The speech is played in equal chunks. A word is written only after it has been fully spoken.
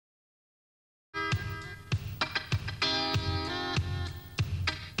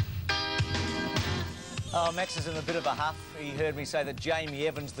Oh, Max is in a bit of a huff. He heard me say that Jamie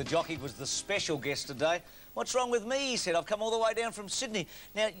Evans, the jockey, was the special guest today. What's wrong with me, he said. I've come all the way down from Sydney.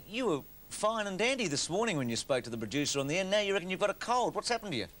 Now, you were fine and dandy this morning when you spoke to the producer on the end. Now you reckon you've got a cold. What's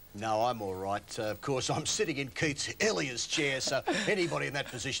happened to you? No, I'm all right. Of course, I'm sitting in Keats Elliott's chair, so anybody in that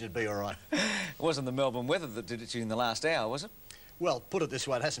position would be all right. It wasn't the Melbourne weather that did it to you in the last hour, was it? Well, put it this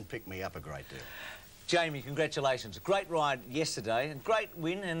way, it hasn't picked me up a great deal. Jamie, congratulations. Great ride yesterday, and great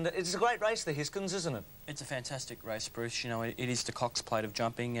win, and it's a great race, the Hiskins, isn't it? It's a fantastic race, Bruce. You know, it is the Cox Plate of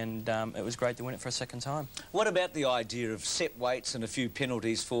jumping, and it was great to win it for a second time. What about the idea of set weights and a few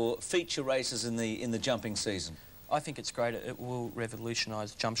penalties for feature races in the jumping season? I think it's great. It will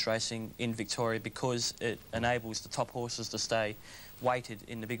revolutionise jumps racing in Victoria because it enables the top horses to stay weighted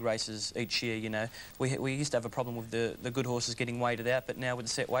in the big races each year. You know, we used to have a problem with the good horses getting weighted out, but now with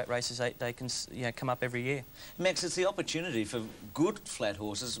the set weight races, they can, you know, come up every year. Max, it's the opportunity for good flat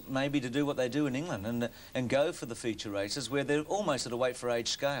horses maybe to do what they do in England and go for the feature races where they're almost at a weight for age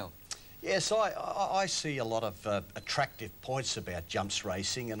scale. Yes, I see a lot of attractive points about jumps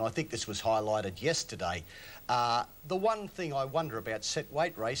racing, and I think this was highlighted yesterday. The one thing I wonder about set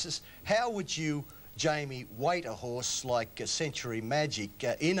weight races, how would you, Jamie, weight a horse like Century Magic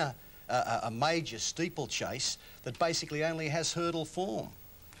in a major steeplechase that basically only has hurdle form?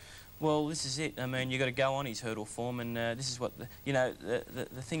 Well, this is it. I mean, you've got to go on his hurdle form, and this is what, the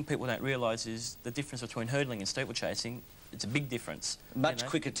thing people don't realise is the difference between hurdling and steeplechasing. It's a big difference. Much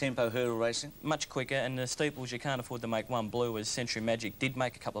quicker tempo hurdle racing? Much quicker, and the steeples, you can't afford to make one blue, as Century Magic did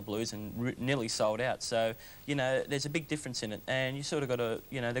make a couple of blues and nearly sold out. So, you know, there's a big difference in it, and you sort of got to,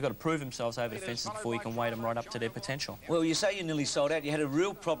 you know, they've got to prove themselves over the fences before you can weight them right up to their potential. Well, you say you nearly sold out. You had a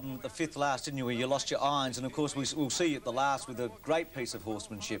real problem at the fifth last, didn't you, where you lost your irons, and of course we'll see you at the last with a great piece of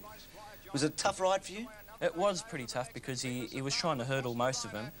horsemanship. Was it a tough ride for you? It was pretty tough because he was trying to hurdle most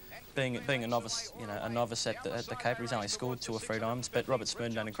of them. Being a novice, you know, a novice at the Caper, he's only scored 2 or 3 times. But Robert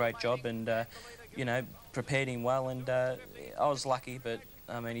Spoon done a great job and, you know, prepared him well. And I was lucky, but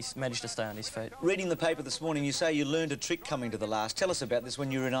I mean, he's managed to stay on his feet. Reading the paper this morning, you say you learned a trick coming to the last. Tell us about this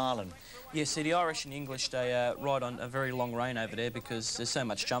when you were in Ireland. Yeah, see, the Irish and English, they ride on a very long rein over there because there's so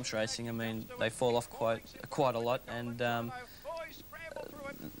much jumps racing. I mean, they fall off quite a lot, and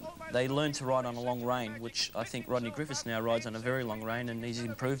they learn to ride on a long rein, which I think Rodney Griffiths now rides on a very long rein, and he's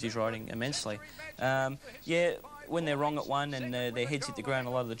improved his riding immensely. Yeah, when they're wrong at one and their heads hit the ground,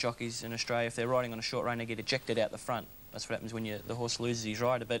 a lot of the jockeys in Australia, if they're riding on a short rein, they get ejected out the front. That's what happens when the horse loses his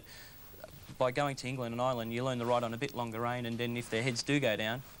rider. But by going to England and Ireland, you learn to ride on a bit longer rein, and then if their heads do go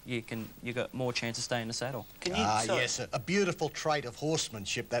down, you've got more chance of staying in the saddle. Yes, a beautiful trait of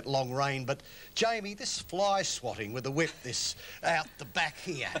horsemanship, that long rein. But Jamie, this fly swatting with the whip, this out the back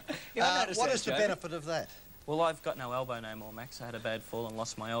here, what is the benefit of that? Well, I've got no elbow no more, Max. I had a bad fall and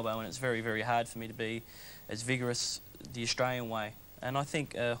lost my elbow, and it's very, very hard for me to be as vigorous the Australian way. And I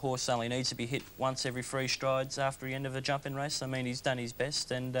think a horse only needs to be hit once every 3 strides after the end of a jumping race. I mean, he's done his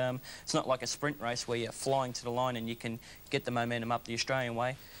best, and it's not like a sprint race where you're flying to the line and you can get the momentum up the Australian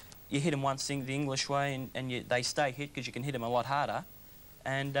way. You hit them once the English way, and they stay hit because you can hit them a lot harder,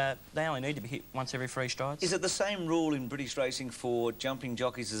 and they only need to be hit once every 3 strides. Is it the same rule in British racing for jumping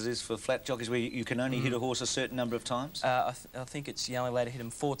jockeys as it is for flat jockeys, where you can only hit a horse a certain number of times? I think you're only allowed to hit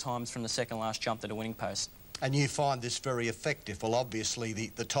him 4 times from the second last jump to the winning post. And you find this very effective? Well, obviously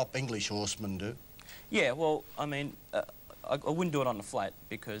the top English horsemen do. Yeah, well, I mean, I wouldn't do it on the flat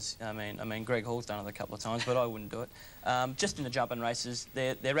because, I mean, Greg Hall's done it a couple of times, but I wouldn't do it. Just in the jumping races,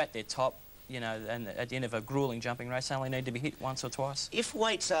 they're at their top, you know, and at the end of a gruelling jumping race, they only need to be hit once or twice. If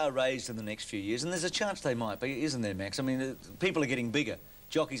weights are raised in the next few years, and there's a chance they might be, isn't there, Max? I mean, people are getting bigger.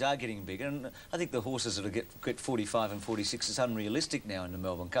 Jockeys are getting bigger, and I think the horses that get 45 and 46 is unrealistic now in the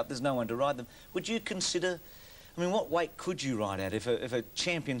Melbourne Cup. There's no one to ride them. Would you consider... I mean, what weight could you ride at if a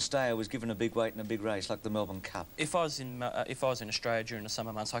champion stayer was given a big weight in a big race like the Melbourne Cup? If I was in Australia during the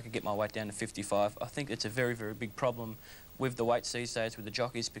summer months, I could get my weight down to 55. I think it's a very, very big problem with the weights these days with the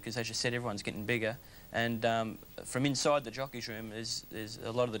jockeys because, as you said, everyone's getting bigger. And from inside the jockeys' room, there's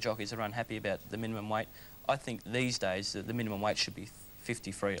a lot of the jockeys are unhappy about the minimum weight. I think these days the minimum weight should be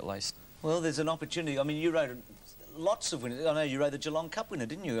 53 at least. Well, there's an opportunity. I mean, you rode lots of winners. I know you rode the Geelong Cup winner,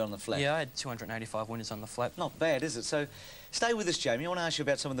 didn't you, on the flat? Yeah, I had 285 winners on the flat. Not bad, is it? So Stay with us, Jamie. I want to ask you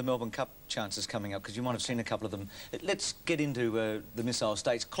about some of the Melbourne Cup chances coming up, because you might have seen a couple of them. Let's get into the Missile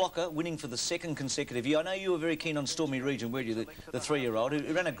States. Clocker winning for the second consecutive year. I know you were very keen on Stormy Regent, weren't you, the three-year-old,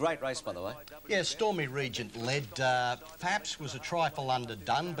 who ran a great race, by the way. Yeah, Stormy Regent led. Perhaps was a trifle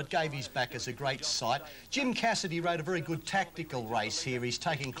underdone, but gave his back as a great sight. Jim Cassidy rode a very good tactical race here. He's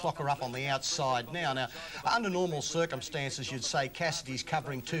taking Clocker up on the outside now. Now, under normal circumstances, you'd say Cassidy's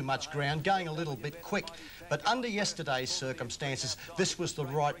covering too much ground, going a little bit quick. But under yesterday's circumstances, this was the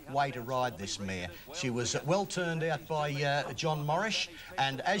right way to ride this mare. She was well turned out by John Morrish,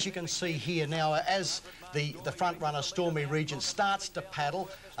 and as you can see here now, as the front runner Stormy Regent starts to paddle,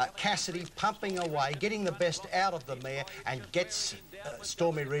 Cassidy pumping away, getting the best out of the mare, and gets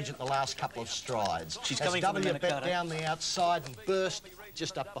Stormy Regent the last couple of strides. She's coming from the Manikato down the outside and burst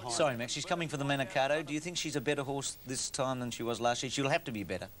just up behind. Sorry, Max, she's coming for the Manikato. Do you think she's a better horse this time than she was last year? She'll have to be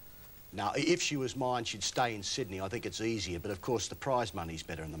better. Now, if she was mine, she'd stay in Sydney. I think it's easier, but of course the prize money's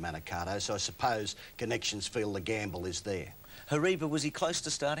better in the Manikato, so I suppose connections feel the gamble is there. Hariba, was he close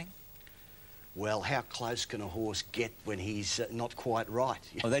to starting? Well, how close can a horse get when he's not quite right?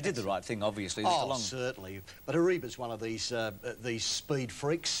 Well, they did the right thing, obviously. Certainly. But Hariba's one of these speed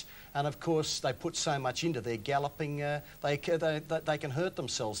freaks, and of course they put so much into their galloping, they can hurt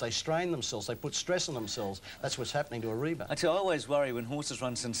themselves, they strain themselves, they put stress on themselves. That's what's happening to Hariba. I always worry when horses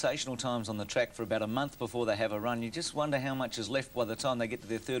run sensational times on the track for about a month before they have a run. You just wonder how much is left by the time they get to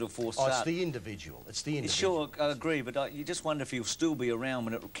their third or fourth start. It's the individual. It's the individual. Sure, I agree, but you just wonder if he'll still be around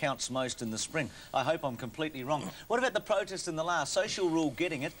when it counts most in the spring. I hope I'm completely wrong. What about the protest in the last? Social Rule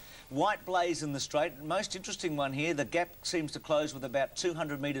getting it. White Blaze in the straight. Most interesting one here. The gap seems to close with about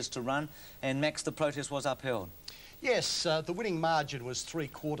 200 metres to run, and Max, the protest was upheld. Yes, the winning margin was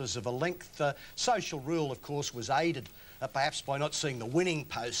 3/4 of a length. Social Rule, of course, was aided perhaps by not seeing the winning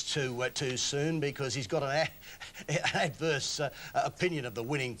post too soon, because he's got an adverse opinion of the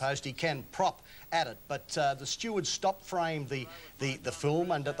winning post. He can prop at it, but the stewards stop-framed the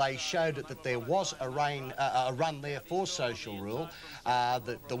film, and they showed that there was a run there for Social Rule.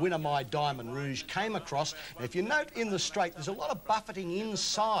 The winner, My Diamond Rouge, came across. And if you note in the straight, there's a lot of buffeting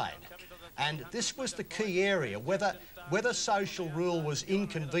inside. And this was the key area, whether Social Rule was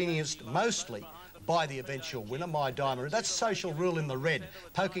inconvenienced mostly by the eventual winner, My Diamond Rouge. That's Social Rule in the red,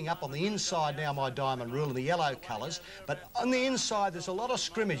 poking up on the inside now, My Diamond Rule in the yellow colours. But on the inside, there's a lot of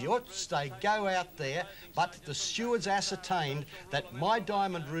scrimmage. You ought to stay, go out there. But the stewards ascertained that My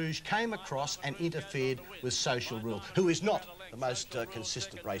Diamond Rouge came across and interfered with Social Rule, who is not the most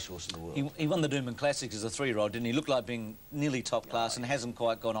consistent racehorse in the world. He won the Doomben Classics as a three-year-old, didn't he? Looked like being nearly top class and hasn't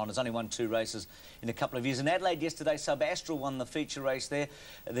quite gone on. Has only won 2 races in a couple of years. In Adelaide yesterday, Subastral won the feature race there.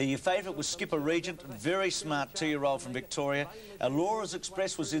 The favourite was Skipper Regent, very smart 2-year-old from Victoria. Laura's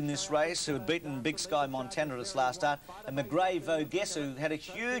Express was in this race, who had beaten Big Sky Montana at its last start. And McGray Voguess, who had a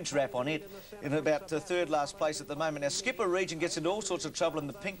huge rap on it, in about third last place at the moment. Now, Skipper Regent gets into all sorts of trouble in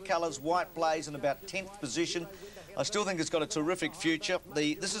the pink colours, White Blaze in about 10th position. I still think it's got a terrific future.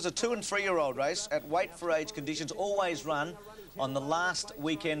 This is a 2- and 3-year-old race at weight for age conditions, always run on the last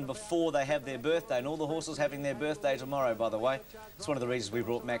weekend before they have their birthday, and all the horses having their birthday tomorrow, by the way. It's one of the reasons we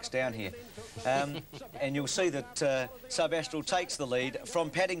brought Max down here. And you'll see that Subastral takes the lead. From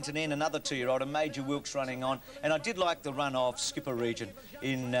Paddington End, another 2-year-old, and Major Wilkes running on. And I did like the run of Skipper Regent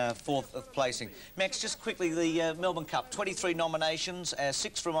in 4th placing. Max, just quickly, the Melbourne Cup, 23 nominations,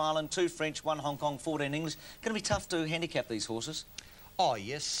 6 from Ireland, 2 French, 1 Hong Kong, 14 English. Going to be tough to handicap these horses. Oh,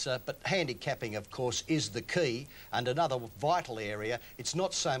 yes, but handicapping, of course, is the key. And another vital area, it's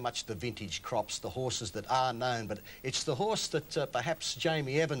not so much the vintage crops, the horses that are known, but it's the horse that perhaps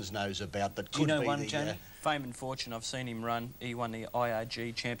Jamie Evans knows about that could be know one, Jamie? Fame and Fortune, I've seen him run. He won the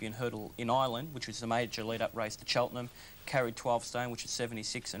IRG Champion Hurdle in Ireland, which was the major lead-up race to Cheltenham. Carried 12 stone, which is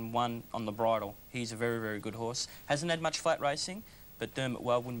 76, and won on the bridle. He's a very, very good horse. Hasn't had much flat racing, but Dermot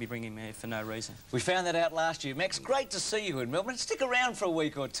Well wouldn't be bringing him here for no reason. We found that out last year. Max, great to see you in Melbourne. Stick around for a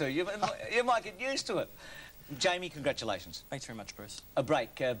week or two. You might get used to it. Jamie, congratulations. Thanks very much, Bruce. A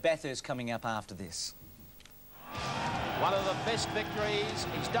break. Bathurst coming up after this. One of the best victories.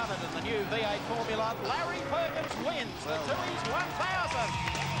 He's done it in the new V8 Formula. Larry Perkins wins the Tooheys 1000.